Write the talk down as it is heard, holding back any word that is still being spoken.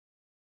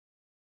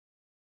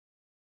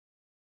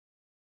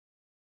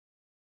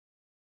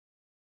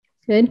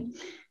Good.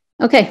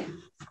 Okay.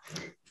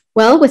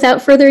 Well,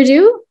 without further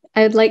ado,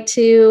 I'd like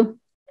to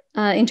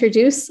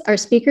introduce our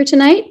speaker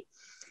tonight,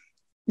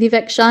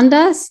 Vivek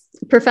Shandas.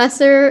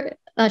 Professor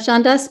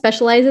Shandas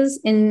specializes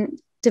in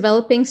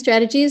developing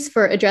strategies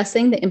for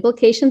addressing the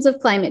implications of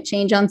climate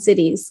change on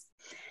cities.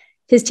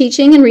 His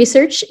teaching and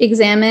research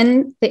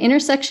examine the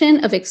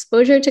intersection of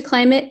exposure to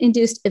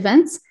climate-induced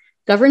events,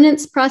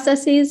 governance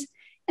processes,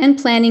 and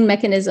planning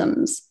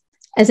mechanisms.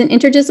 As an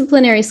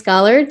interdisciplinary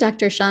scholar,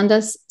 Dr.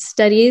 Shandas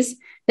studies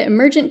the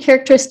emergent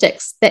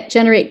characteristics that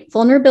generate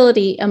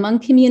vulnerability among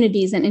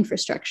communities and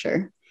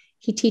infrastructure.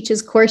 He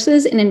teaches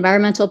courses in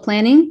environmental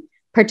planning,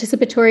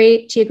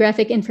 participatory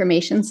geographic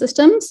information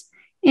systems,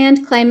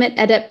 and climate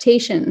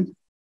adaptation.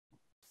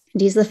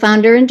 And he's the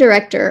founder and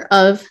director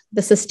of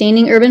the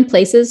Sustaining Urban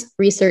Places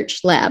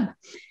Research Lab.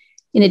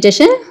 In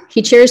addition,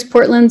 he chairs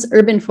Portland's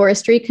Urban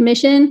Forestry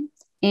Commission,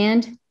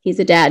 and he's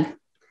a dad.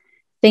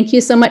 Thank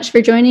you so much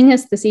for joining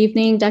us this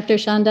evening, Dr.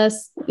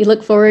 Shandas. We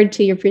look forward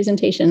to your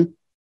presentation.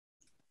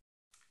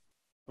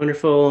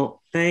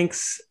 Wonderful.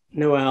 Thanks,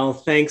 Noelle.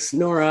 Thanks,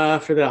 Nora,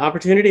 for the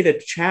opportunity to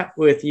chat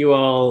with you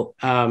all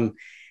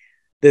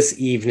this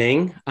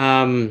evening.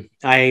 I'm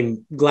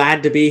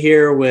glad to be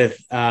here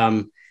with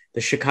the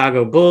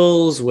Chicago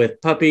Bulls,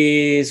 with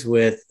puppies,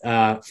 with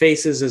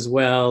faces as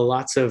well.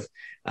 Lots of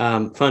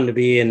fun to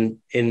be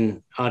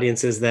in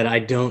audiences that I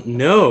don't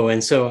know.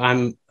 And so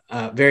I'm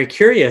very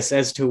curious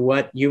as to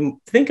what you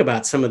think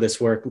about some of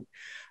this work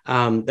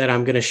that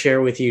I'm going to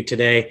share with you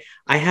today.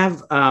 I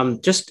have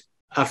just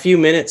a few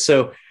minutes,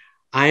 so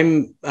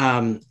I'm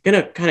going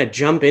to kind of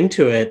jump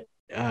into it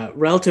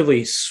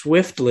relatively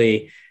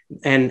swiftly,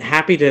 and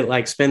happy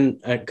to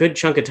spend a good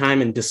chunk of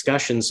time in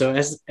discussion. So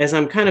as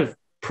I'm kind of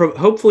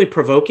hopefully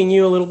provoking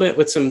you a little bit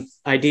with some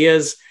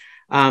ideas,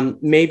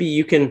 maybe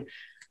you can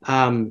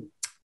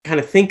kind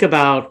of think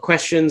about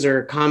questions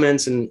or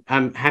comments, and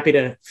I'm happy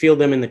to field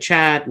them in the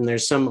chat. And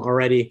there's some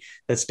already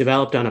that's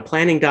developed on a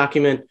planning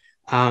document.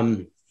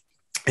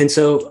 And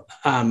so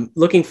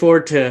looking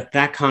forward to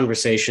that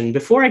conversation.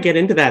 Before I get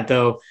into that,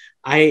 though,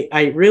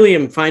 I really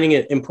am finding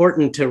it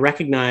important to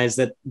recognize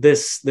that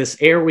this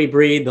air we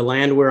breathe, the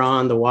land we're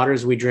on, the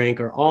waters we drink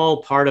are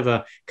all part of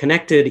a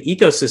connected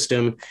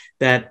ecosystem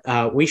that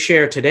we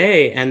share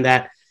today, and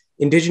that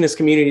Indigenous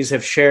communities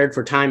have shared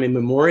for time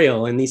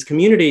immemorial. And these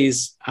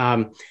communities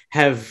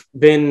have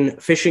been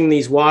fishing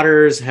these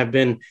waters, have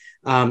been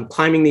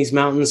climbing these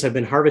mountains, have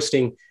been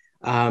harvesting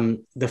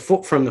from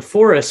the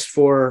forest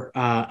for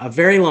a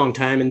very long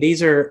time. And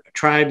these are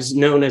tribes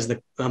known as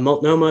the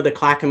Multnomah, the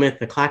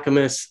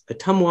Clackamas, the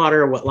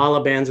Tumwater,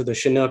 Watlala bands of the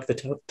Chinook, the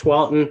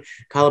Tualatin,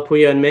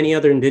 Kalapuya, and many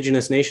other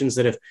Indigenous nations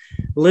that have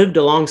lived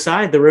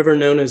alongside the river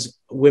known as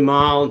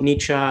Wimal,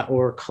 Nicha,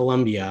 or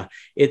Columbia.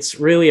 It's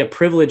really a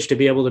privilege to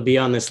be able to be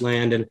on this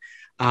land.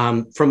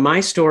 And from my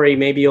story,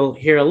 maybe you'll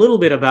hear a little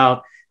bit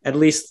about at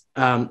least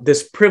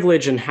this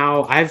privilege and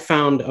how I've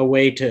found a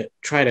way to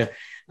try to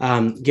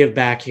give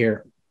back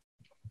here.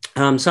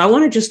 So I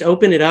want to just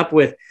open it up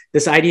with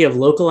this idea of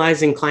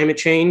localizing climate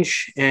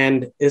change.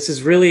 And this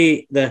is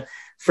really the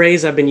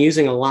phrase I've been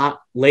using a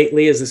lot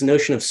lately, is this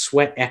notion of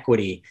sweat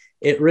equity.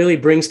 It really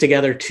brings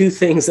together two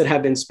things that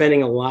I've been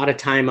spending a lot of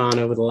time on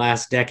over the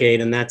last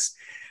decade. And that's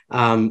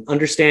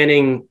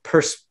understanding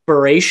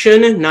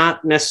perspiration,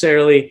 not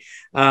necessarily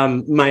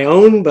my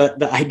own, but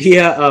the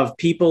idea of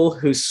people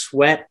who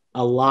sweat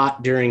a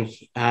lot during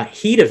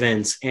heat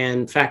events,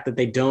 and the fact that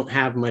they don't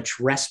have much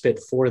respite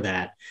for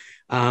that.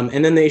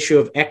 And then the issue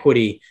of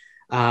equity.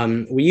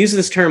 We use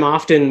this term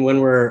often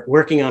when we're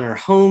working on our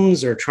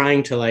homes or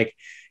trying to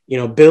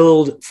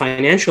build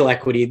financial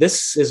equity.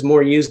 This is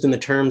more used in the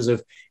terms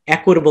of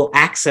equitable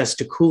access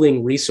to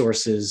cooling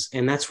resources.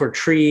 And that's where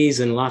trees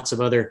and lots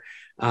of other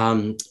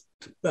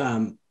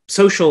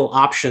social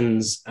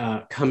options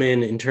come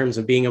in terms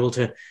of being able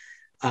to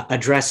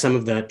address some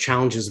of the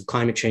challenges of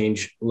climate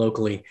change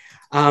locally.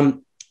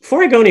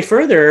 Before I go any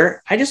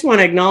further, I just want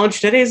to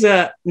acknowledge today's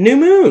a new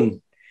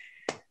moon.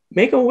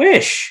 Make a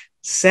wish,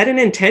 set an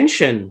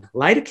intention,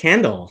 light a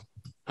candle,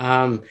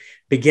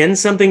 begin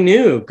something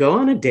new, go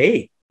on a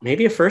date,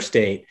 maybe a first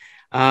date.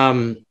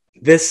 The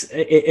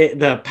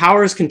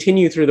powers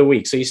continue through the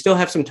week, so you still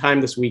have some time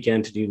this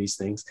weekend to do these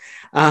things.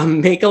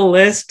 Make a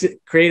list,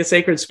 create a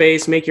sacred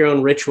space, make your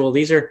own ritual.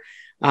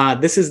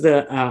 This is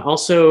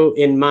also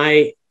in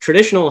my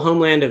traditional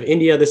homeland of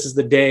India, this is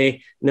the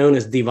day known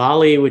as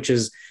Diwali, which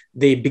is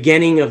the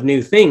beginning of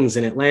new things,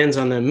 and it lands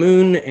on the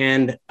moon.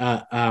 And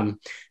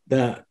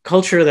the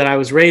culture that I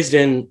was raised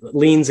in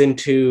leans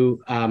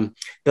into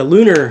the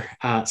lunar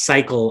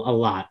cycle a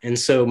lot. And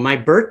so my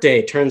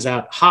birthday turns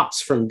out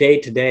hops from day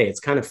to day. It's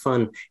kind of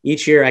fun.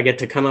 Each year I get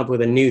to come up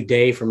with a new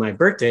day for my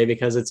birthday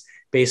because it's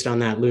based on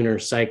that lunar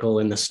cycle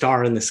and the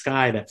star in the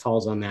sky that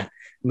falls on that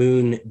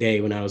moon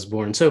day when I was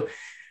born. So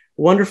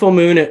wonderful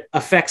moon. It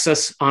affects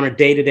us on a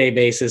day-to-day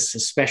basis,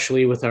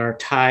 especially with our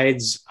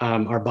tides,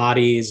 our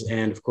bodies,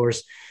 and of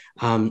course,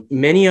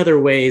 many other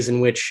ways in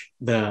which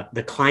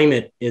the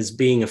climate is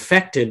being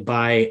affected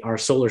by our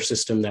solar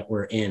system that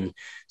we're in.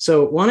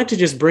 So wanted to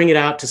just bring it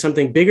out to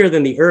something bigger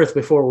than the Earth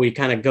before we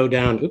kind of go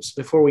down,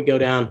 before we go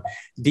down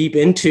deep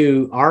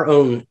into our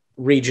own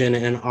region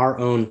and our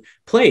own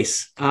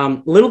place.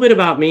 A little bit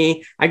about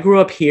me. I grew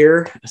up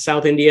here,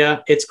 South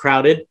India. It's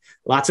crowded,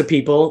 lots of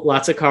people,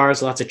 lots of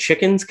cars, lots of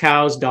chickens,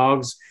 cows,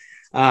 dogs,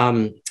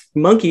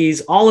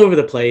 monkeys all over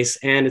the place.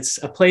 And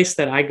it's a place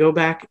that I go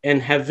back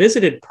and have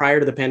visited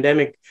prior to the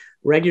pandemic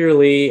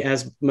regularly,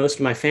 as most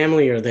of my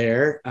family are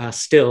there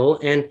still.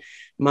 And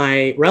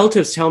my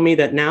relatives tell me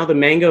that now the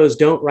mangoes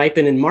don't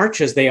ripen in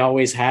March as they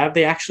always have.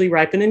 They actually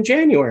ripen in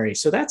January.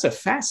 So that's a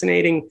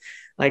fascinating,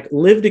 like,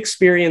 lived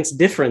experience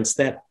difference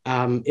that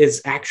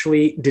is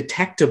actually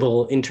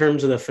detectable in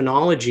terms of the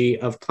phenology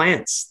of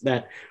plants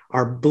that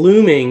are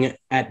blooming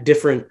at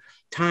different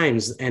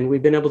times. And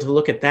we've been able to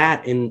look at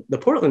that in the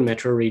Portland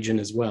metro region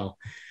as well.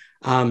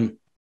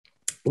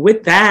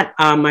 With that,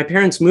 my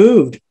parents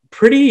moved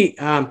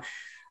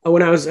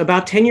when I was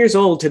about 10 years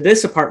old to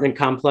this apartment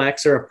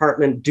complex or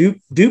apartment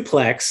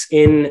duplex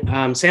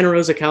in Santa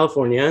Rosa,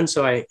 California. And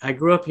so I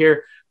grew up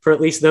here for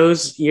at least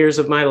those years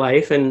of my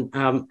life.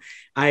 And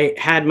I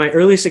had my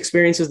earliest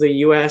experiences in the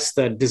US,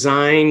 the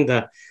design,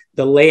 the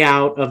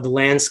layout of the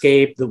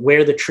landscape,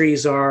 where the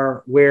trees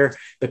are, where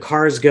the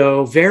cars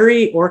go,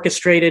 very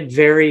orchestrated,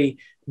 very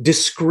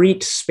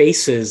discrete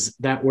spaces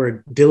that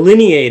were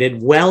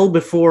delineated well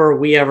before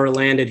we ever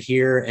landed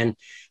here. And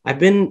I've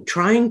been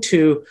trying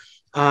to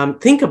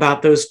think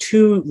about those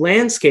two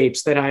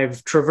landscapes that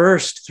I've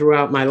traversed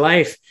throughout my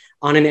life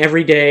on an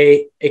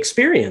everyday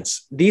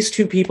experience. These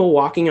two people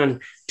walking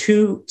on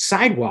two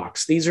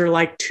sidewalks. These are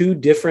like two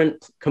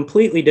different,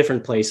 completely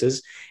different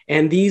places.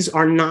 And these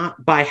are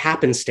not by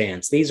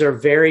happenstance. These are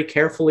very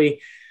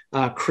carefully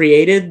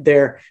created.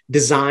 They're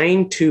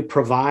designed to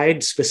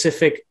provide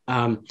specific,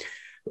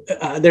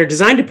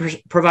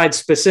 provide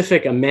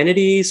specific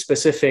amenities,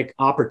 specific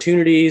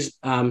opportunities.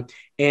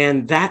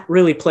 And that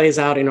really plays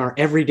out in our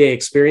everyday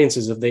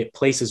experiences of the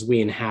places we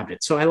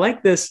inhabit. So I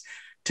like this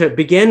to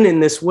begin in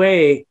this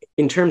way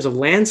in terms of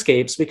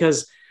landscapes,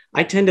 because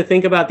I tend to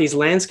think about these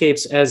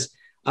landscapes as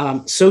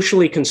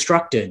socially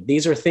constructed.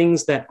 These are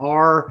things that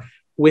are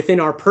within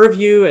our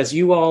purview, as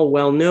you all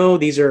well know.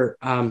 These are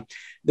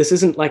this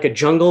isn't like a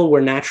jungle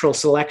where natural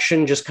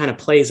selection just kind of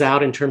plays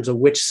out in terms of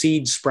which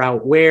seeds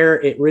sprout where.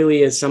 It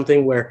really is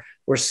something where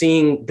we're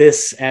seeing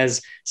this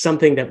as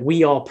something that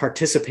we all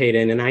participate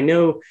in. And I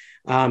know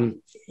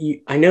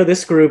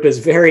this group is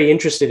very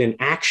interested in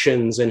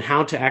actions and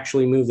how to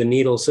actually move the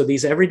needle. So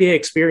these everyday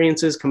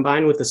experiences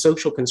combined with the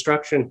social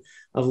construction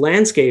of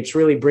landscapes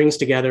really brings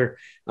together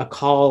a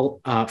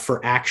call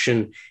for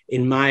action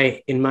in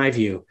my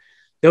view.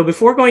 Though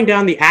before going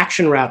down the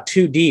action route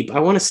too deep,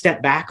 I want to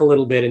step back a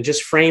little bit and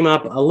just frame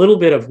up a little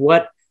bit of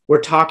what we're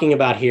talking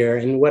about here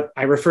and what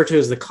I refer to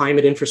as the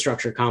climate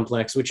infrastructure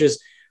complex, which is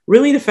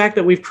really the fact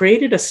that we've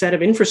created a set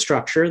of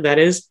infrastructure that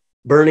is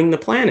burning the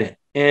planet.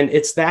 And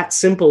it's that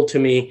simple to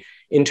me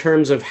in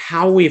terms of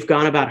how we've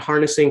gone about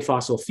harnessing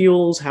fossil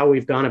fuels, how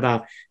we've gone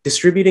about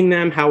distributing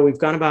them, how we've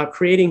gone about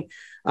creating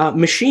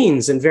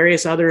machines and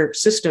various other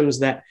systems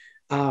that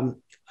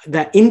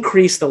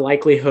increase the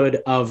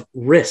likelihood of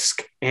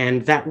risk.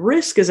 And that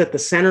risk is at the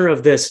center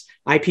of this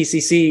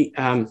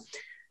IPCC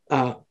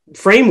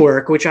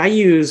framework, which I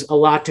use a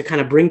lot to kind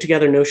of bring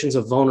together notions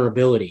of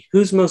vulnerability.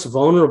 Who's most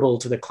vulnerable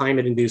to the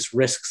climate-induced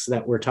risks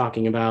that we're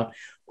talking about?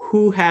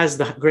 Who has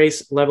the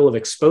greatest level of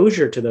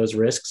exposure to those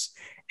risks?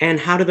 And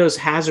how do those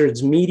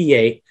hazards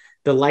mediate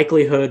the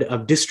likelihood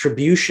of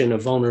distribution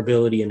of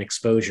vulnerability and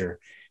exposure?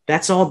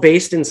 That's all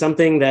based in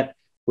something that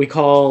we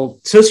call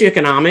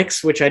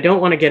socioeconomics, which I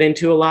don't want to get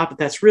into a lot, but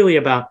that's really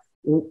about,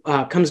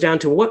 comes down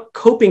to what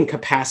coping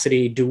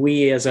capacity do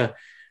we as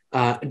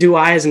do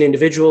I as an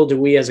individual, do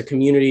we as a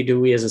community, do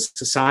we as a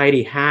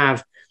society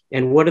have,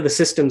 and what are the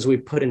systems we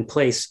put in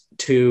place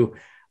to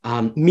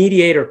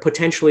mediate or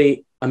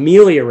potentially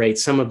ameliorate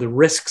some of the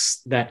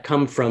risks that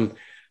come from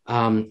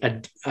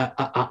an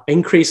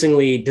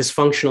increasingly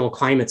dysfunctional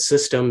climate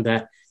system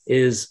that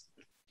is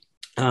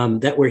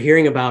that we're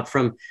hearing about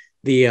from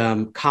the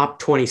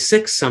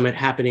COP26 summit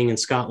happening in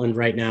Scotland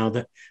right now,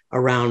 that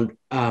around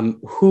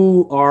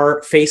who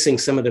are facing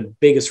some of the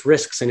biggest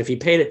risks. And if you've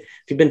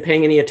been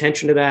paying any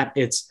attention to that,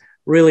 it's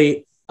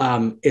really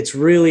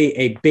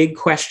a big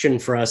question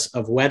for us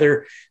of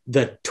whether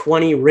the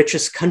 20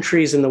 richest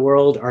countries in the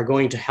world are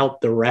going to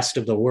help the rest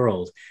of the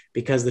world,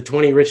 because the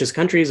 20 richest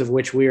countries, of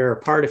which we are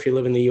a part, if you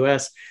live in the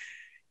US,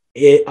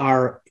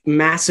 are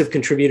massive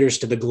contributors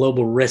to the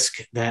global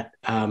risk that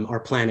our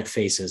planet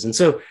faces. And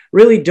so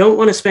really don't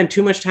want to spend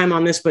too much time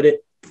on this, but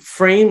it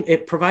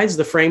provides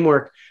the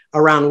framework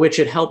around which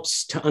it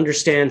helps to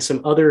understand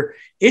some other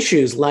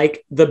issues,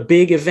 like the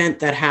big event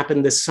that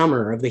happened this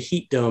summer of the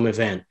heat dome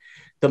event.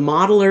 The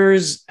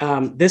modelers,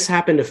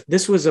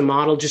 this was a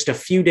model just a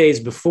few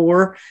days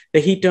before the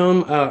heat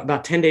dome,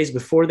 about 10 days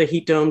before the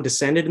heat dome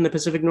descended in the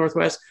Pacific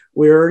Northwest.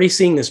 We're already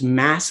seeing this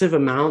massive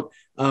amount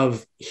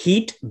of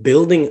heat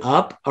building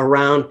up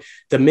around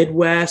the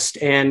Midwest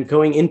and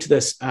going into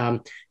this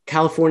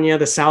California,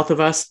 the south of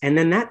us. And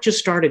then that just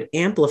started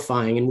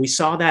amplifying. And we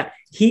saw that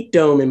heat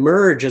dome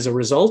emerge as a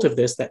result of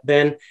this, that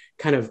then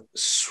kind of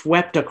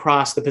swept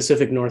across the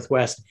Pacific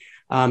Northwest,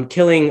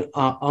 killing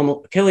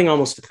almost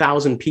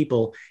 1,000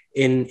 people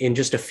in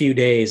just a few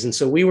days. And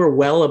so we were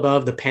well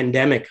above the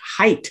pandemic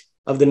height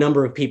of the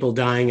number of people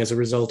dying as a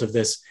result of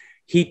this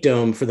heat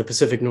dome for the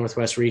Pacific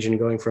Northwest region,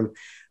 going from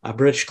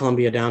British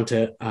Columbia down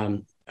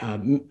to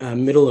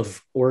middle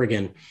of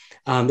Oregon.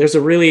 There's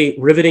a really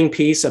riveting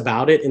piece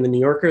about it in the New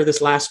Yorker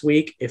this last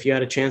week. If you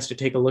had a chance to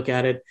take a look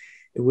at it,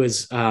 it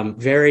was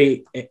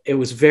very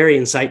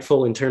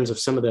insightful in terms of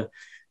some of the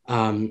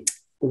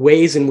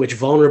ways in which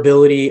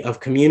vulnerability of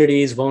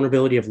communities,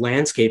 vulnerability of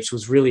landscapes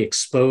was really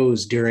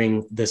exposed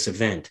during this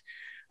event.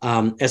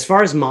 As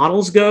far as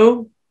models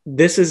go,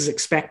 this is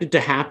expected to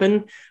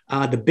happen.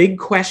 The big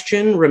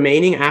question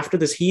remaining after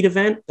this heat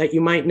event that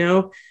you might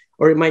know,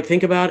 or you might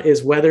think about,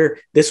 is whether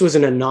this was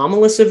an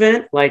anomalous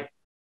event, like,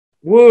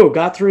 whoa,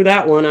 got through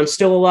that one, I'm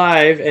still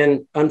alive.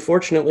 And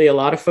unfortunately, a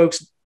lot of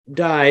folks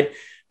died,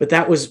 but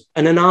that was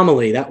an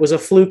anomaly. That was a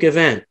fluke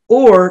event.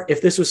 Or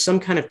if this was some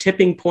kind of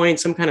tipping point,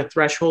 some kind of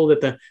threshold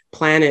that the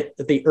planet,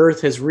 that the Earth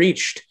has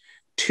reached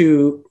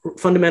to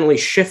fundamentally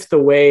shift the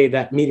way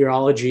that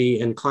meteorology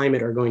and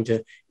climate are going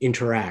to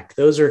interact.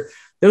 Those are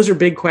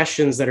big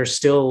questions that are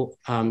still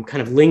kind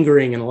of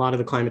lingering, and a lot of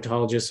the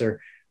climatologists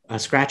are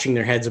scratching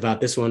their heads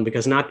about this one,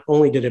 because not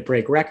only did it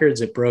break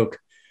records, it broke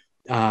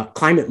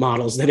climate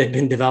models that had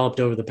been developed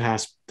over the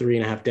past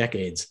 3.5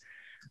 decades.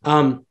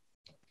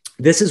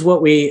 This is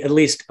what we at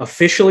least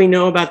officially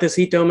know about this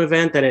heat dome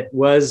event,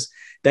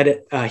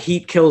 that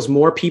heat kills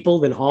more people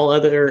than all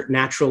other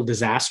natural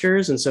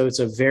disasters. And so it's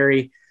a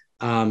very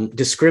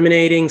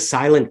discriminating,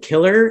 silent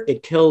killer.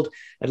 It killed,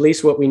 at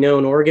least what we know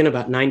in Oregon,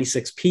 about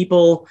 96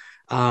 people.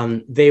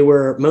 They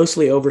were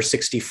mostly over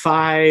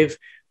 65,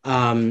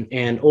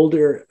 and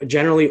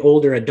generally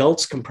older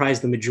adults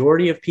comprised the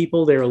majority of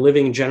people. They were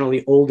living in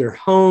generally older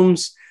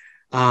homes.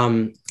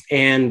 And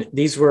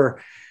these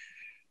were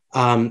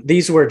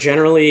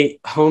generally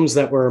homes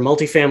that were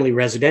multifamily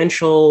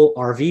residential,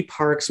 RV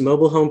parks,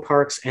 mobile home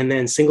parks, and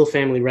then single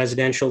family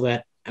residential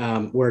that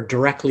were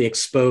directly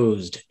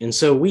exposed. And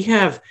so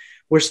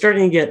we're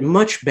starting to get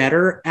much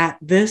better at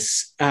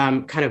this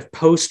kind of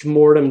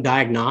post-mortem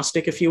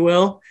diagnostic, if you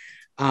will.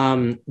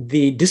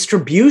 The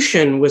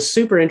distribution was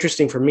super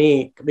interesting for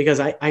me,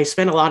 because I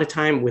spent a lot of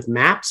time with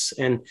maps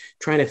and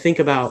trying to think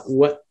about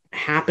what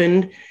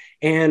happened.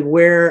 And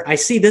where I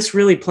see this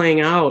really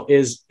playing out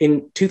is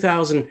in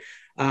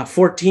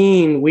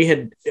 2014, we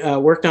had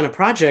worked on a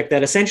project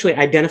that essentially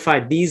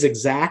identified these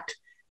exact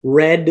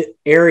red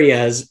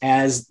areas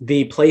as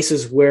the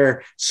places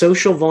where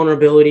social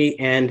vulnerability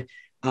and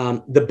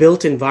the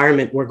built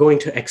environment were going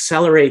to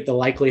accelerate the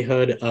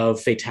likelihood of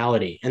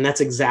fatality. And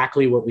that's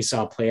exactly what we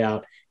saw play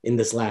out in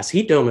this last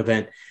heat dome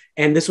event.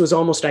 And this was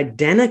almost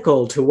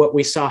identical to what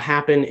we saw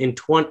happen in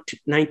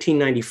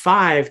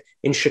 1995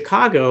 in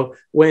Chicago,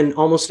 when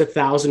almost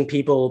 1,000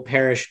 people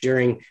perished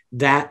during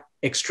that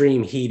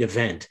extreme heat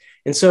event.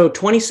 And so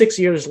 26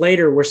 years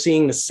later, we're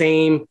seeing the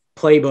same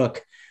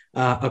playbook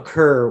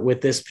occur with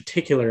this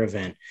particular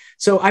event.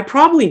 So I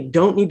probably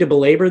don't need to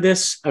belabor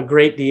this a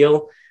great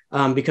deal,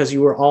 because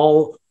you were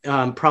all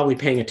probably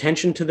paying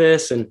attention to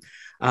this. And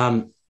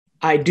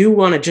I do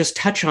want to just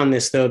touch on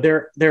this, though.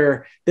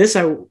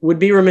 I would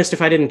be remiss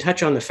if I didn't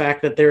touch on the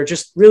fact that there are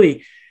just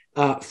really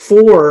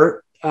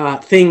 4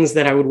 things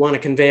that I would want to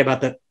convey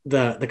about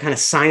the kind of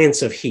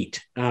science of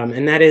heat.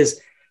 And that is,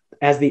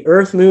 as the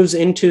Earth moves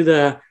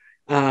into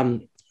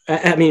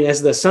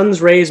as the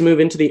sun's rays move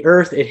into the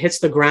Earth, it hits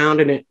the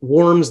ground and it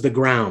warms the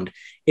ground.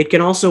 It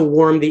can also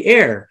warm the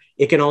air.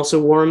 It can also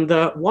warm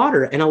the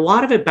water. And a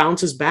lot of it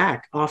bounces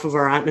back off of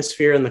our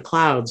atmosphere and the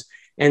clouds.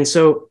 And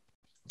so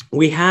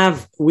we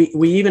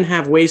even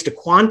have ways to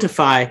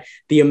quantify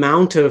the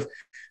amount of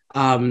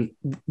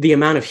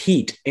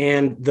heat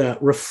and the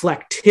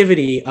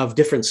reflectivity of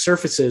different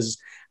surfaces,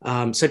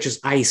 such as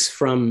ice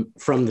from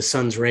the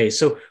sun's rays.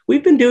 So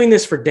we've been doing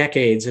this for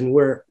decades, and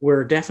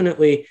we're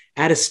definitely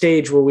at a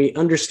stage where we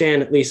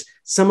understand at least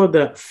some of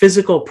the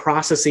physical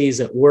processes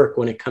at work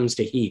when it comes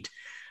to heat.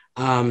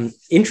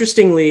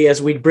 Interestingly,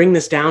 as we bring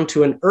this down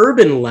to an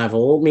urban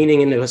level, meaning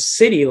into a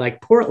city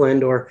like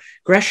Portland or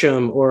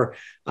Gresham or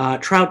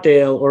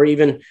Troutdale, or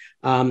even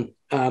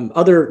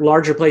other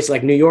larger places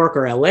like New York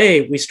or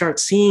LA, we start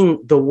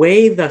seeing the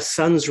way the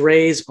sun's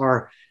rays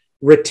are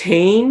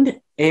retained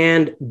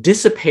and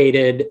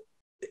dissipated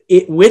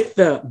with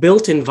the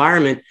built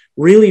environment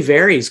really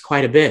varies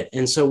quite a bit.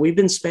 And so we've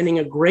been spending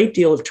a great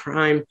deal of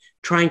time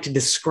trying to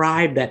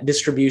describe that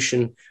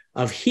distribution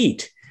of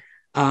heat.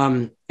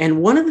 And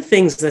one of the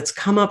things that's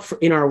come up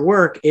in our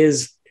work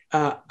is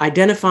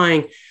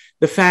identifying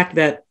the fact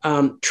that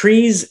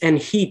trees and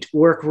heat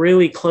work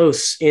really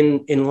close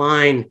in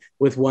line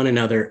with one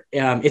another.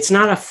 It's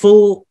not a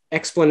full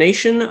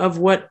explanation of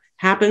what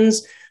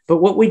happens, but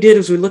what we did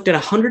is we looked at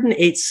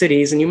 108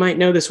 cities, and you might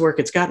know this work,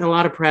 it's gotten a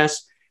lot of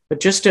press, But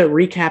just to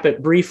recap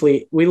it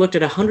briefly, we looked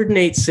at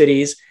 108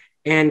 cities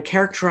and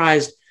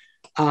characterized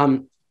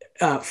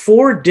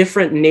 4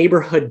 different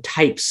neighborhood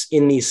types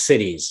in these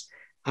cities.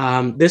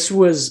 This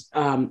was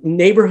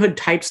neighborhood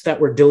types that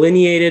were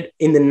delineated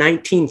in the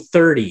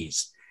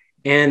 1930s.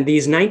 And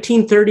these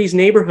 1930s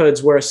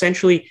neighborhoods were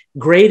essentially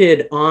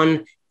graded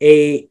on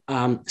a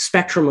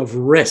spectrum of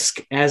risk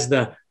as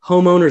the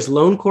Homeowners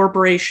Loan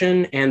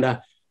Corporation and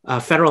the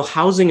Federal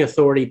Housing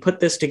Authority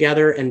put this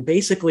together and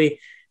basically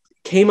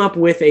came up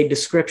with a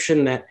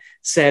description that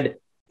said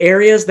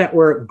areas that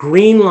were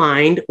green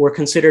lined were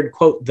considered,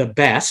 quote, the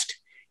best.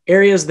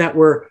 Areas that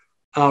were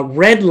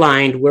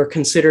red-lined were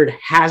considered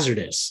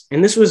hazardous.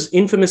 And this was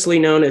infamously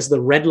known as the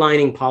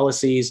redlining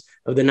policies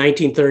of the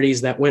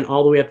 1930s that went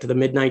all the way up to the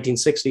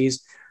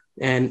mid-1960s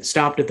and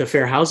stopped at the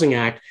Fair Housing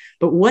Act.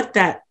 But what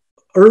that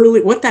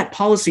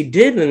policy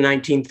did in the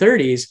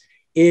 1930s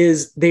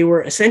is they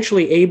were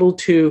essentially able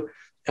to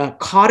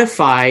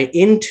codify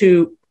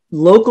into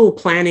local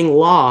planning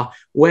law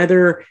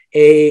whether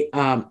a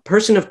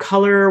person of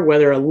color,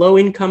 whether a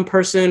low-income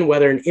person,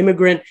 whether an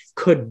immigrant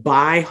could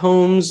buy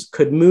homes,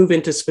 could move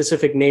into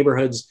specific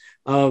neighborhoods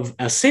of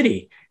a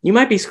city. You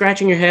might be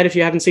scratching your head if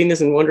you haven't seen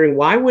this and wondering,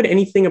 why would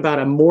anything about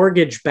a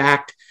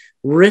mortgage-backed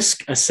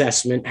risk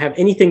assessment have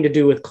anything to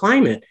do with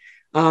climate?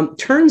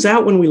 Turns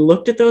out when we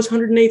looked at those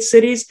 108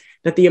 cities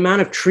that the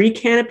amount of tree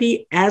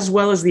canopy as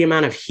well as the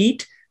amount of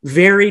heat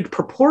varied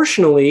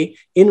proportionally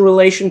in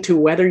relation to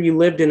whether you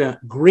lived in a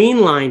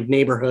green-lined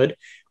neighborhood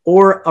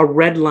or a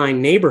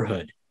red-line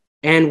neighborhood.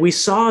 And we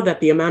saw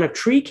that the amount of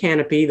tree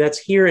canopy that's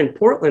here in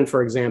Portland,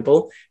 for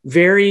example,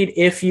 varied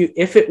if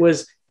it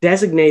was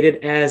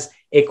designated as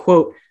a,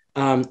 quote,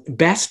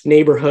 best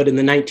neighborhood in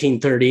the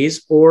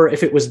 1930s, or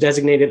if it was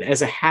designated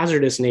as a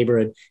hazardous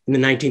neighborhood in the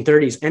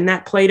 1930s. And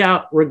that played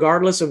out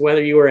regardless of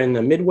whether you were in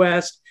the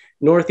Midwest,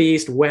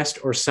 Northeast, West,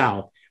 or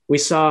South. We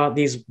saw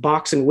these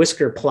box and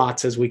whisker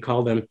plots, as we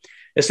call them,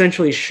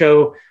 essentially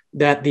show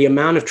that the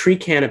amount of tree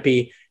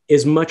canopy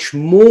is much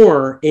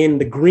more in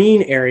the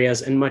green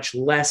areas and much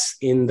less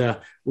in the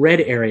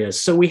red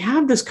areas. So we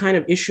have this kind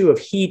of issue of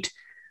heat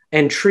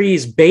and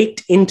trees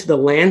baked into the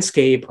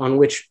landscape on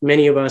which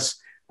many of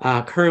us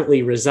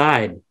currently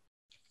reside.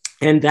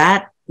 And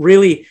that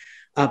really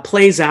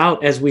plays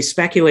out as we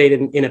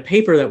speculated in a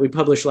paper that we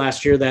published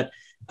last year that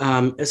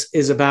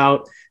is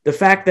about the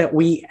fact that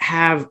we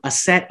have a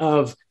set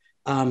of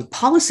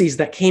policies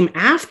that came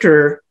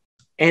after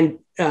and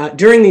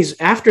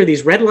after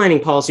these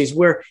redlining policies,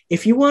 where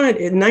if you wanted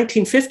in the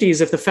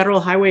 1950s, if the Federal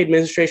Highway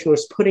Administration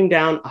was putting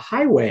down a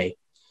highway,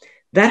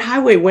 that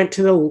highway went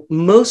to the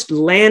most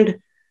land,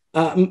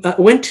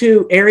 went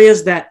to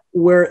areas that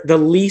were the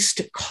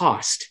least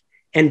cost.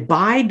 And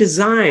by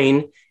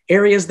design,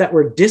 areas that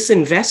were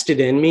disinvested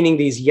in, meaning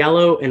these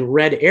yellow and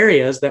red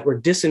areas that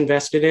were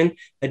disinvested in,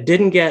 that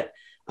didn't get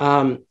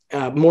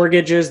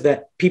mortgages,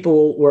 that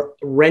people were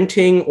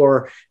renting,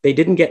 or they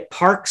didn't get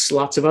parks,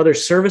 lots of other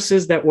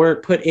services that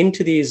weren't put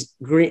into these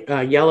green,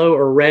 yellow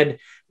or red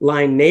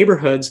line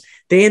neighborhoods,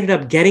 they ended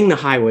up getting the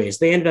highways.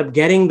 They ended up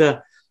getting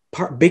the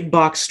big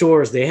box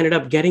stores. They ended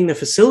up getting the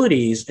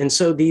facilities. And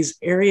so these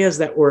areas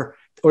that were,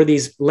 or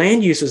these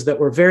land uses that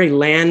were very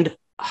land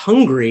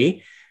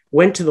hungry,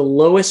 went to the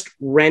lowest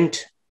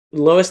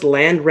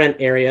land rent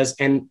areas.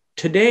 And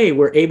today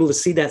we're able to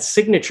see that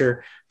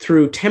signature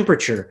through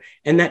temperature.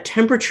 And that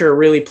temperature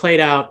really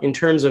played out in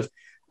terms of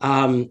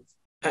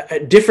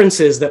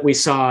differences that we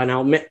saw. And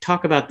I'll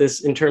talk about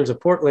this in terms of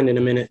Portland in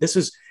a minute. This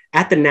is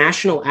at the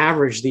national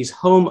average. These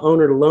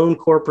homeowner loan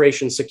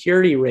corporation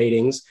security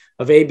ratings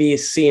of A, B,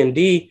 C, and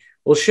D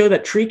will show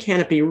that tree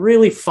canopy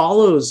really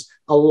follows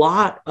a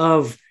lot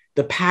of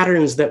the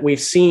patterns that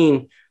we've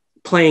seen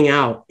playing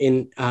out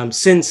in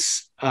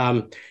since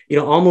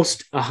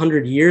almost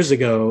 100 years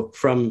ago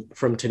from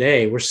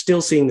today. We're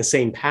still seeing the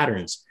same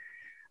patterns.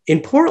 In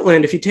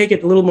Portland, if you take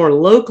it a little more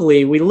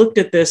locally, we looked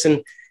at this,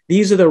 and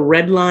these are the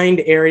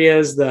redlined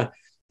areas. I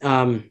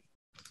want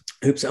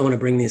to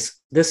bring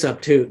this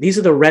up too. These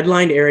are the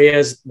redlined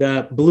areas,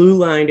 the blue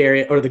lined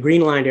area, or the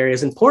green lined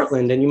areas in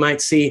Portland. And you might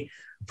see,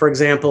 for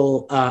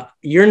example,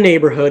 your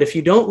neighborhood, if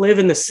you don't live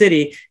in the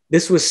city,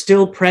 this was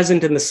still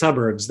present in the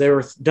suburbs. They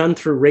were done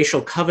through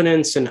racial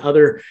covenants and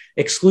other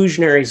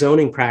exclusionary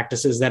zoning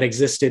practices that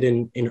existed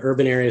in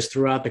urban areas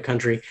throughout the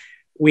country.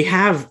 We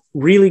have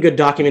really good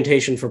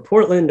documentation for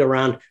Portland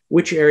around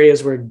which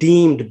areas were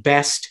deemed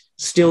best,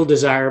 still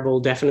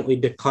desirable, definitely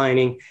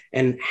declining,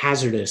 and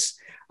hazardous.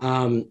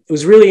 It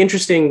was really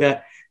interesting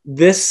that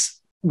this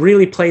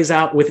really plays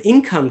out with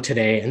income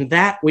today, and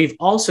that we've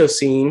also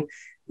seen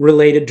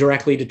related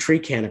directly to tree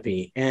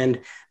canopy.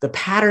 And the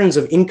patterns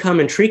of income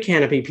and tree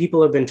canopy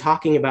people have been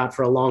talking about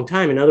for a long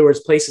time. In other words,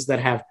 places that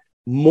have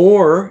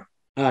more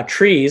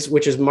trees,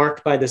 which is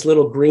marked by this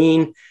little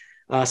green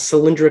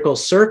cylindrical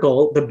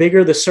circle. The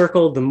bigger the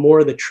circle, the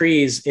more the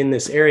trees in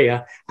this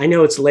area. I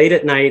know it's late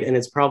at night and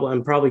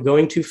I'm probably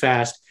going too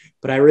fast,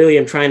 but I really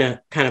am trying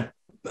to kind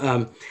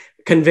of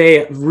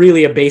convey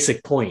really a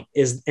basic point,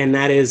 and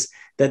that is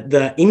that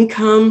the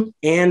income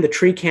and the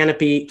tree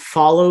canopy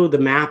follow the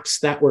maps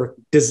that were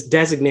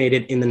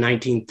designated in the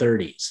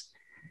 1930s.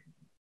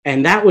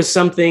 And that was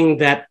something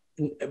that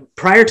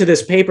prior to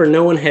this paper,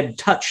 no one had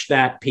touched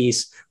that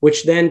piece,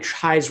 which then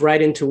ties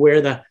right into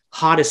where the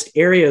hottest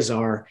areas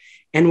are.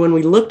 And when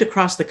we looked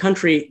across the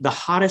country, the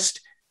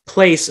hottest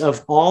place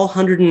of all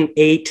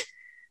 108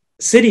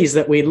 cities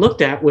that we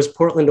looked at was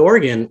Portland,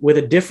 Oregon, with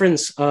a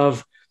difference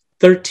of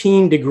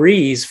 13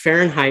 degrees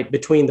Fahrenheit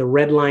between the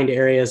red-lined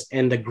areas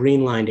and the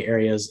green-lined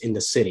areas in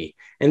the city.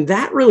 And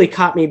that really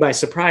caught me by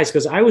surprise,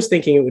 because I was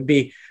thinking it would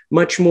be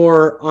much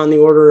more on the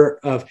order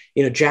of,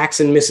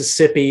 Jackson,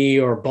 Mississippi,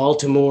 or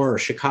Baltimore or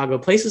Chicago,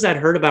 places I'd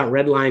heard about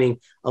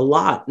redlining a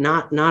lot,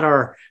 not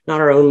our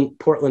own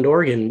Portland,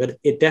 Oregon, but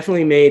it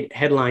definitely made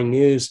headline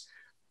news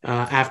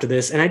after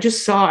this. And I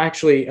just saw,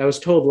 actually, I was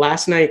told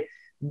last night,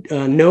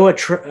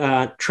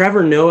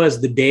 Trevor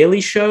Noah's The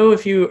Daily Show,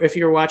 if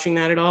you're watching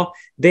that at all,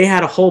 they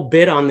had a whole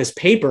bit on this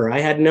paper. I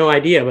had no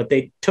idea, but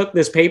they took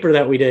this paper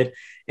that we did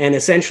and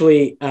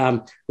essentially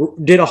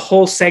did a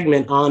whole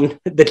segment on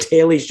The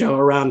Daily Show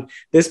around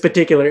this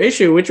particular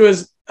issue, which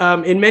was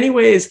in many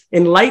ways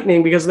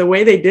enlightening, because the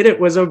way they did it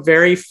was a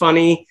very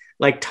funny,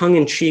 like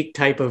tongue-in-cheek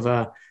type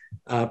of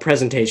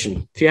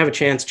presentation. If you have a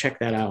chance, check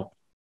that out.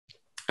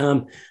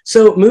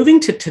 So moving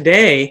to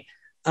today,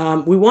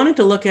 we wanted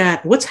to look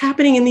at what's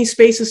happening in these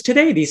spaces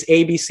today, these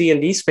A, B, C,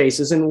 and D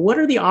spaces, and what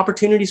are the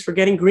opportunities for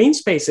getting green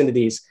space into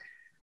these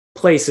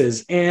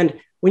places. And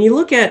when you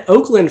look at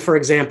Oakland, for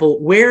example,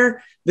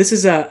 where this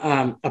is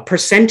a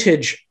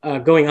percentage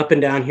going up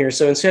and down here.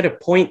 So instead of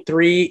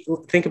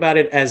 0.3, think about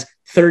it as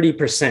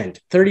 30%,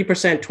 20%,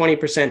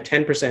 10%,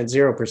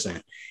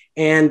 0%.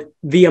 And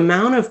the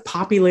amount of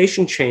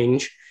population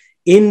change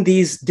in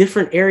these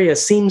different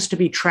areas seems to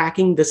be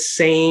tracking the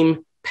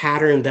same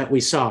pattern that we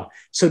saw.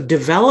 So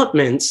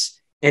developments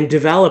and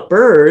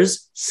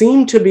developers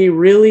seem to be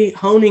really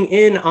honing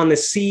in on the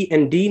C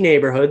and D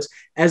neighborhoods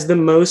as the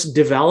most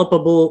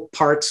developable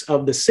parts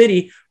of the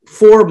city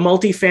for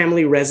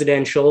multifamily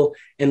residential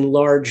and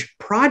large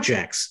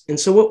projects. And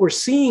so what we're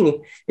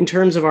seeing in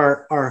terms of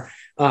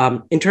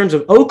in terms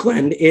of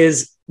Oakland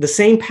is the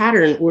same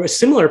pattern, or a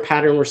similar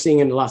pattern we're seeing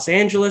in Los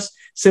Angeles,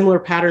 similar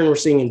pattern we're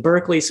seeing in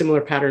Berkeley,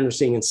 similar pattern we're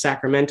seeing in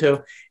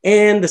Sacramento,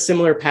 and the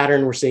similar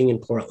pattern we're seeing in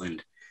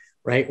Portland,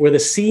 right? Where the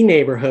C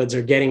neighborhoods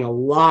are getting a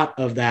lot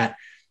of that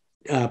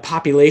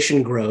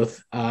population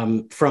growth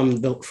for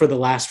the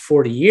last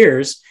 40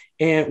 years.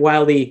 And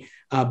while the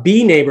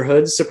B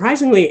neighborhoods,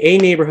 surprisingly, A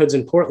neighborhoods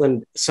in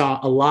Portland saw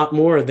a lot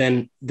more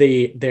than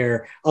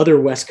their other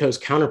West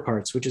Coast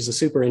counterparts, which is a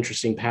super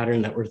interesting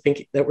pattern that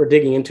we're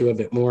digging into a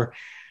bit more.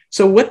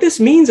 So what this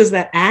means is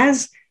that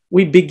as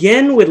we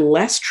begin with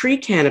less tree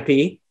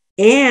canopy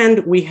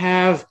and we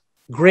have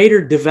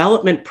greater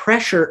development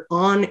pressure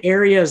on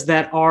areas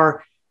that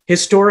are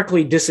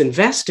historically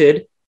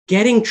disinvested,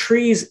 getting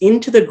trees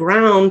into the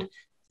ground,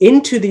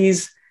 into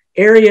these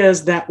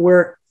areas that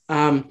were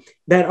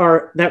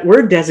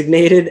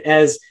designated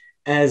as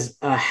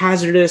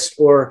hazardous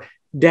or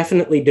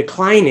definitely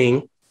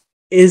declining,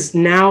 is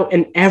now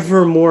an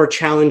ever more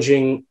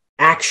challenging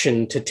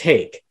action to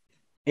take.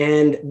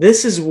 And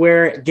this is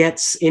where it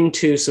gets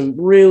into some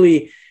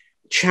really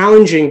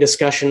challenging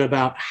discussion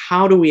about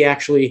how do we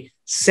actually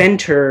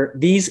center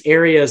these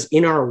areas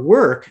in our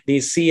work,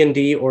 these C and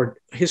D or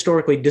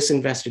historically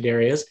disinvested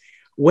areas,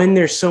 when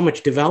there's so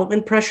much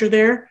development pressure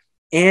there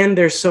and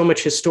there's so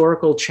much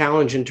historical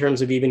challenge in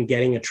terms of even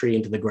getting a tree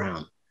into the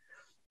ground.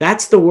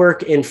 That's the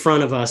work in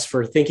front of us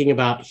for thinking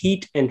about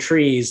heat and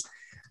trees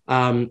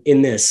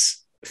in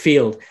this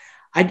field.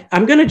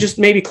 I'm going to just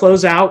maybe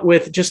close out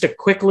with just a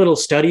quick little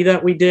study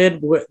that we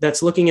did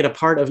that's looking at a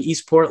part of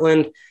East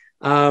Portland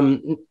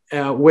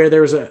where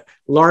there's a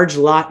large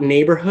lot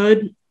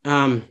neighborhood,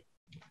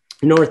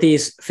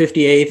 Northeast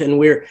 58th,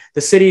 and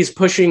the city's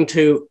pushing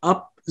to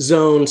up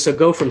zone. So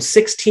go from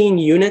 16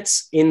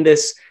 units in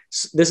this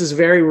is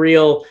very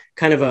real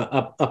kind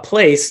of a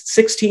place,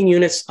 16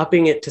 units,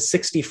 upping it to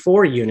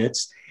 64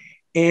 units.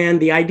 And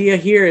the idea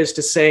here is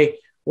to say,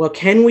 well,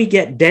 can we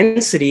get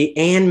density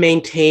and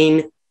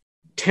maintain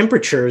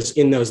temperatures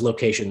in those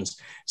locations?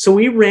 So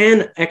we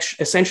ran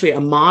essentially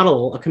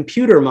a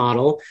computer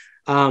model,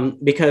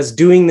 because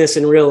doing this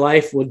in real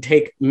life would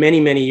take many,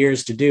 many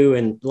years to do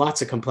and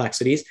lots of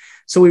complexities.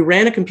 So we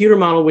ran a computer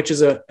model, which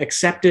is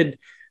accepted,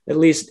 at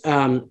least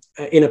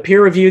in a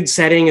peer-reviewed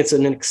setting, it's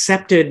an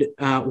accepted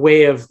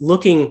way of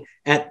looking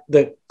at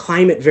the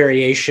climate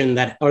variation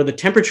or the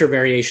temperature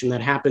variation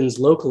that happens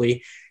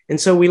locally. And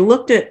so we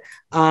looked at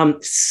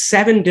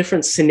 7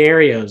 different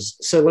scenarios.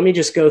 So let me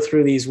just go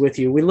through these with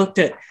you. We looked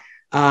at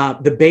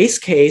the base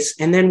case,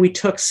 and then we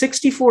took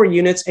 64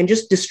 units and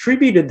just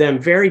distributed them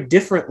very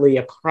differently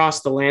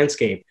across the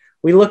landscape.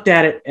 We looked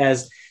at it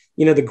as,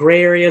 the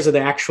gray areas are the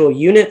actual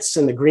units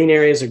and the green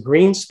areas are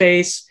green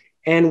space.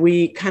 And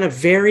we kind of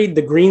varied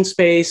the green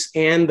space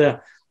and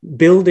the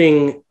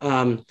building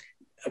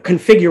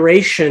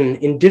configuration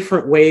in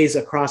different ways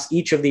across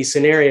each of these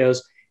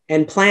scenarios.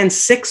 And plan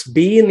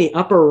 6B in the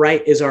upper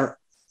right is our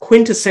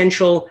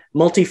quintessential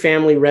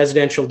multifamily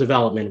residential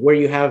development where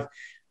you have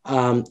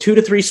 2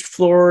 to 3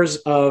 floors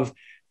of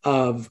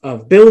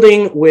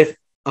building with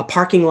a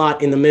parking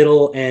lot in the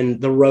middle and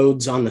the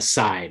roads on the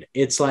side.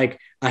 It's like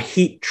a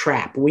heat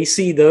trap. We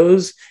see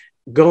those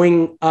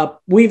going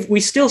up. We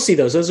still see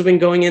those. Those have been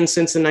going in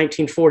since the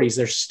 1940s.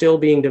 They're still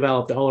being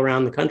developed all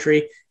around the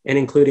country and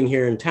including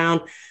here in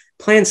town.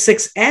 Plan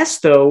 6S,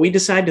 though, we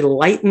decided to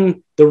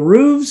lighten the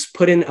roofs,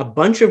 put in a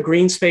bunch of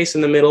green space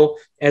in the middle,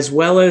 as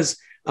well as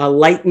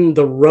lighten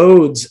the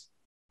roads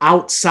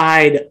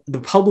outside,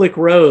 the public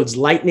roads,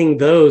 lightening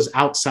those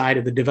outside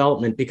of the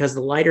development because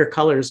the lighter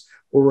colors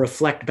will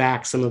reflect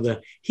back some of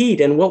the heat.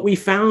 And what we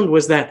found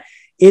was that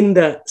in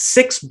the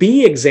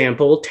 6B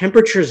example,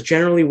 temperatures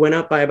generally went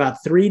up by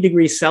about 3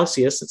 degrees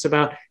Celsius. It's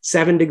about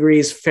 7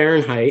 degrees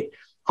Fahrenheit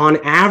on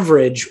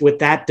average with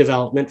that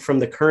development from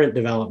the current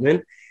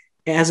development,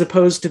 as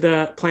opposed to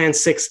the Plan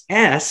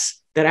 6S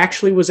that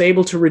actually was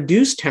able to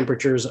reduce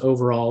temperatures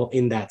overall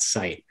in that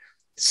site.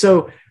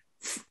 So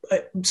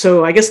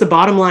I guess the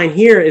bottom line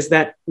here is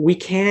that we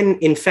can,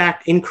 in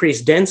fact,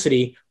 increase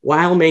density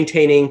while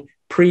maintaining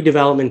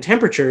pre-development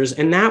temperatures.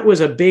 And that was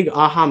a big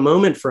aha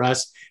moment for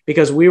us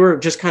because we were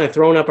just kind of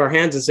throwing up our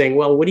hands and saying,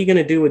 well, what are you going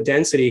to do with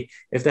density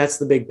if that's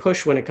the big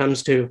push when it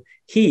comes to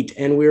heat?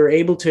 And we were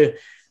able to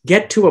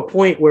get to a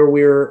point where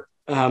we were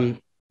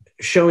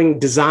showing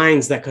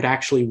designs that could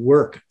actually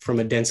work from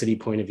a density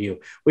point of view.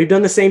 We've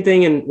done the same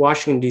thing in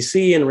Washington,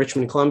 D.C., and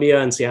Richmond,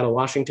 Columbia, and Seattle,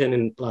 Washington,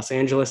 and Los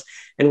Angeles.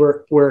 And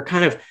we're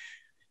kind of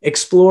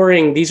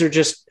exploring, these are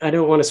just, I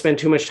don't want to spend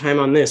too much time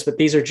on this, but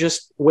these are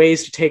just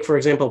ways to take, for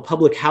example, a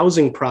public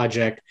housing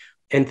project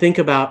and think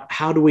about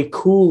how do we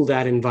cool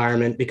that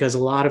environment, because a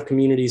lot of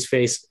communities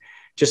face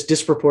just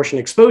disproportionate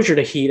exposure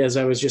to heat, as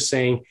I was just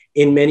saying,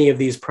 in many of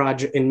these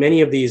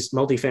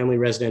multifamily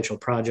residential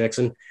projects.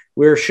 And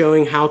we're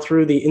showing how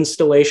through the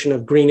installation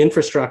of green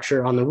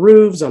infrastructure on the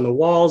roofs, on the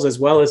walls, as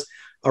well as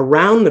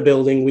around the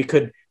building, we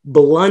could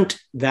blunt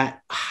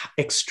that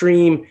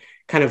extreme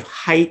kind of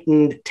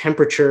heightened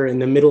temperature in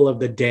the middle of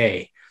the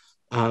day.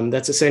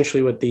 That's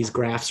essentially what these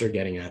graphs are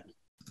getting at.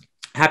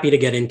 Happy to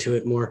get into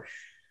it more.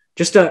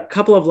 Just a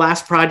couple of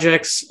last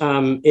projects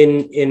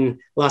in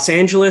Los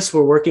Angeles.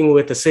 We're working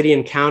with the city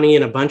and county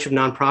and a bunch of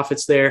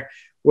nonprofits there.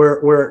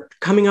 We're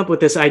coming up with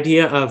this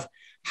idea of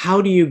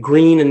how do you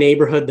green a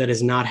neighborhood that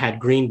has not had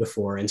green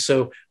before? And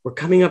so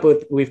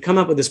we've come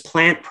up with this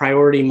plant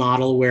priority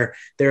model where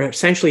there are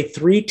essentially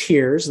 3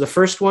 tiers. The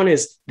first one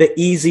is the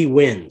easy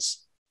wins.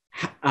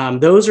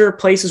 Those are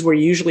places where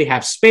you usually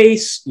have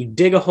space, you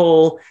dig a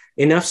hole,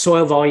 enough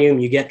soil volume,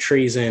 you get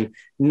trees in,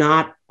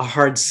 not a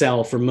hard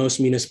sell for most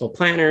municipal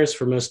planners,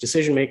 for most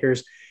decision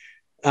makers.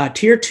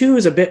 Tier 2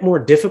 is a bit more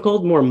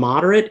difficult, more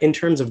moderate in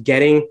terms of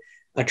getting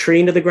a tree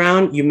into the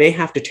ground. You may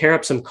have to tear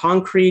up some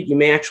concrete. You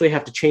may actually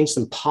have to change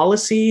some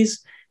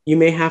policies. You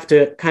may have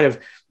to kind of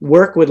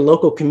work with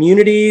local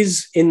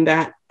communities in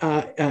that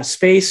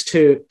space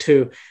to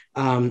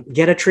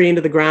get a tree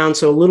into the ground.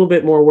 So a little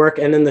bit more work.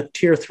 And then the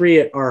tier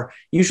 3 are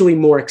usually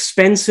more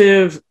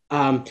expensive,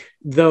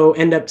 though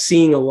end up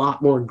seeing a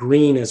lot more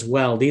green as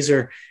well. These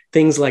are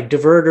things like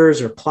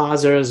diverters or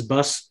plazas,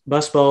 bus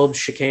bulbs,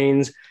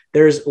 chicanes.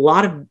 There's a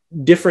lot of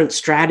different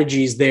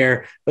strategies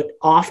there, but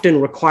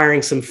often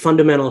requiring some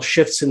fundamental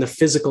shifts in the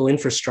physical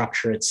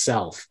infrastructure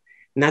itself.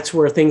 And that's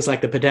where things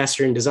like the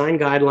pedestrian design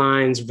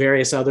guidelines,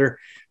 various other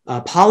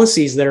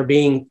policies that are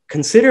being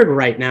considered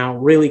right now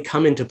really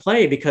come into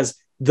play, because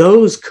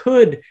those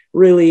could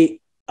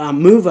really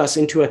move us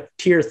into a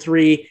tier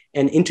 3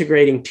 and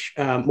integrating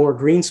more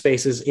green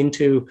spaces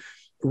into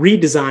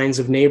redesigns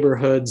of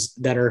neighborhoods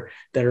that are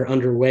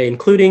underway,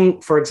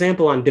 including, for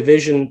example, on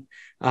Division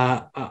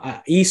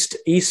Southeast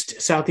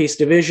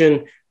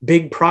Division,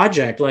 big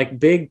project, like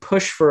big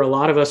push for a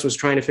lot of us was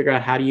trying to figure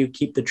out how do you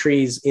keep the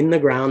trees in the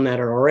ground that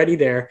are already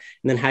there,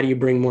 and then how do you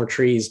bring more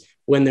trees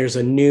when there's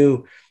a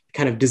new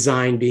kind of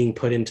design being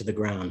put into the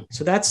ground.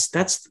 So that's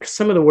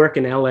some of the work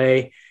in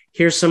LA.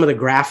 Here's some of the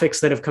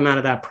graphics that have come out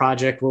of that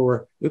project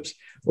where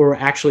we're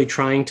actually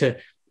trying to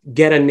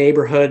get a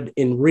neighborhood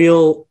in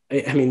real,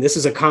 I mean, this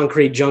is a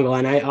concrete jungle.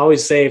 And I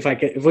always say,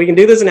 if we can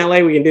do this in LA,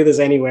 we can do this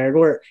anywhere.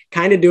 We're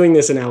kind of doing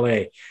this in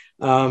LA.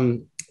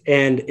 And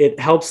it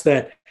helps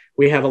that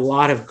we have a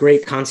lot of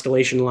great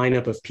constellation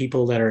lineup of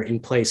people that are in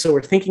place. So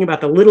we're thinking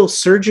about the little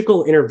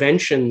surgical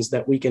interventions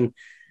that we can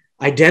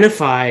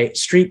identify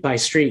street by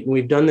street. And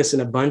we've done this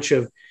in a bunch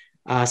of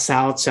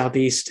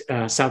Southeast,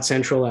 South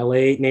Central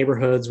LA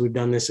neighborhoods. We've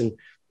done this in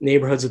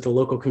neighborhoods that the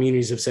local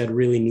communities have said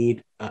really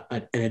need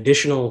an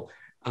additional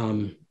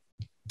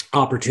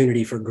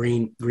opportunity for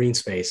green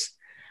space.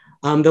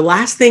 The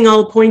last thing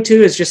I'll point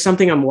to is just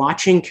something I'm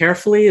watching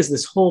carefully is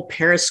this whole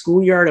Paris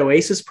Schoolyard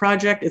Oasis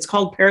project. It's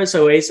called Paris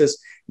Oasis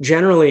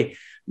generally,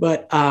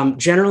 but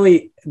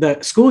generally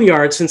the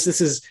schoolyard, since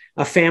this is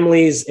a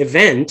family's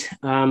event,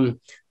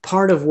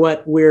 part of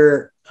what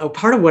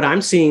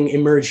I'm seeing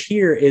emerge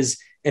here is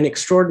an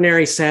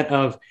extraordinary set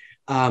of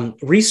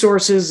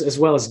resources as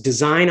well as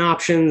design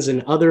options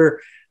and other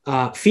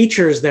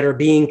features that are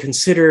being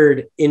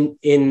considered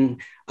in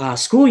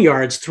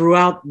schoolyards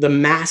throughout the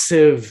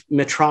massive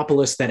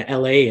metropolis that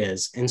LA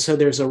is. And so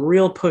there's a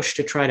real push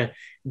to try to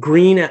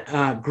green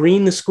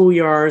the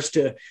schoolyards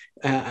to,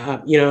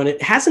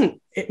 and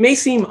it may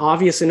seem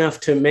obvious enough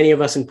to many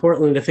of us in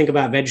Portland to think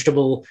about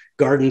vegetable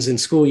gardens in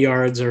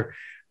schoolyards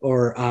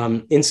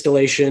or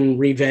installation,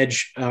 re-veg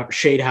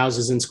shade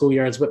houses in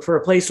schoolyards. But for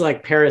a place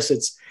like Paris,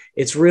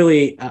 it's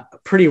really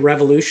pretty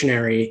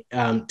revolutionary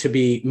to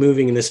be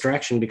moving in this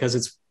direction because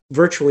it's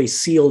virtually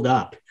sealed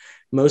up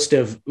most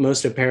of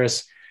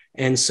Paris.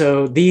 And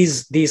so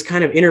these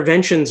kind of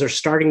interventions are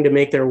starting to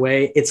make their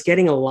way. It's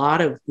getting a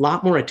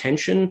lot more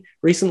attention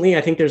recently.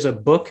 I think there's a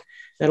book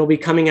that'll be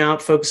coming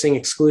out focusing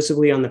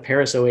exclusively on the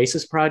Paris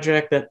Oasis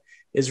project that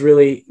is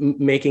really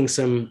making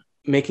some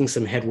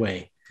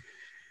headway.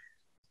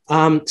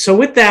 So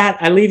with that,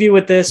 I leave you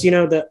with this.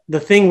 The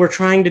thing we're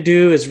trying to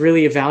do is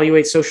really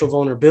evaluate social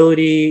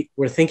vulnerability.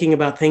 We're thinking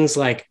about things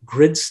like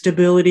grid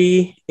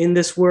stability in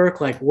this work,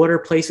 like what are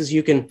places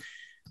you can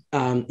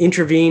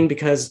intervene,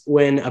 because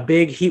when a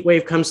big heat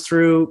wave comes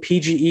through,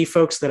 PGE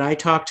folks that I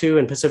talk to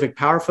and Pacific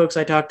Power folks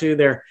I talk to,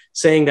 they're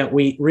saying that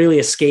we really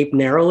escaped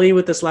narrowly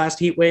with this last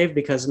heat wave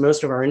because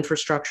most of our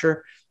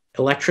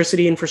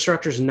electricity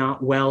infrastructure is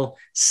not well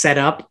set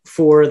up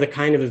for the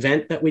kind of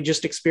event that we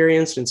just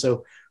experienced. And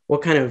so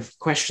what kind of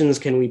questions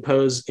can we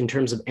pose in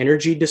terms of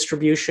energy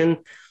distribution?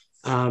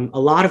 A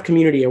lot of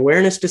community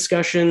awareness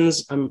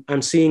discussions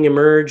I'm seeing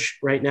emerge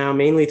right now,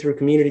 mainly through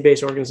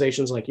community-based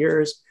organizations like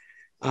yours.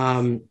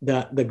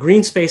 The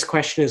green space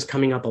question is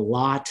coming up a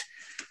lot.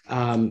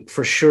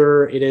 For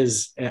sure, it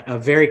is a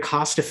very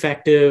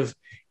cost-effective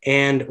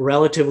and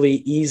relatively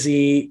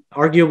easy,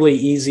 arguably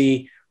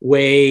easy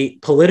way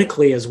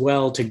politically as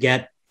well to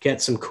get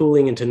some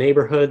cooling into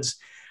neighborhoods.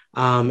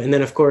 And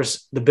then, of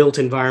course, the built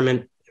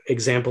environment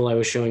example I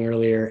was showing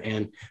earlier.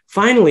 And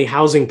finally,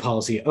 housing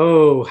policy.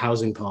 Oh,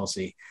 housing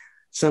policy.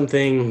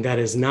 Something that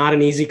is not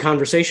an easy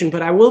conversation,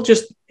 but I will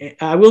just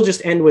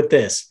end with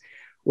this.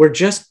 We're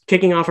just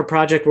kicking off a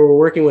project where we're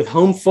working with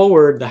Home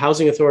Forward, the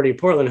Housing Authority of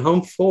Portland,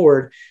 Home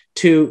Forward,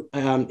 to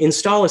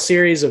install a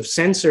series of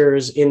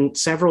sensors in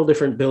several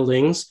different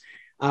buildings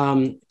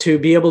to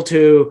be able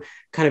to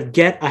kind of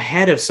get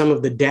ahead of some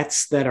of the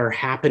deaths that are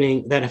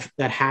happening, that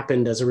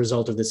happened as a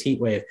result of this heat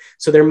wave.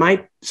 So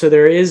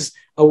there is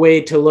a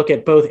way to look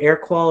at both air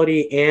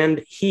quality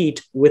and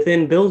heat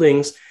within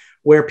buildings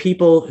where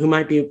people who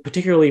might be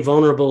particularly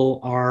vulnerable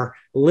are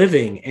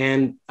living.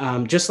 And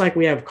just like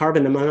we have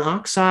carbon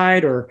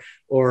monoxide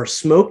or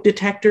smoke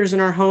detectors in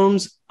our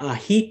homes, a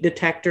heat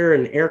detector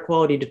and air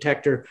quality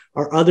detector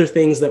are other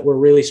things that we're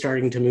really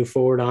starting to move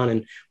forward on.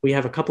 And we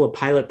have a couple of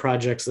pilot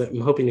projects that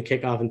I'm hoping to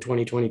kick off in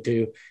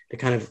 2022 to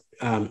kind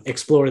of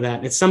explore that.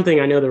 And it's something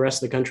I know the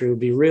rest of the country would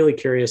be really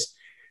curious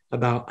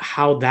about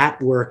how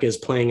that work is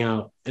playing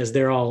out, as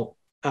they're all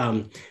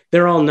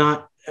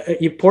not,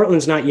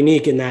 Portland's not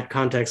unique in that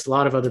context. A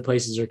lot of other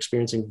places are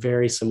experiencing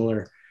very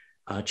similar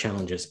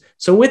challenges.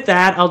 So with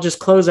that, I'll just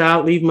close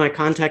out, leave my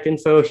contact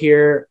info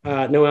here.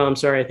 Noelle, I'm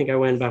sorry, I think I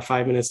went about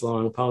 5 minutes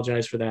long.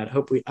 Apologize for that.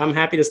 I'm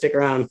happy to stick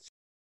around.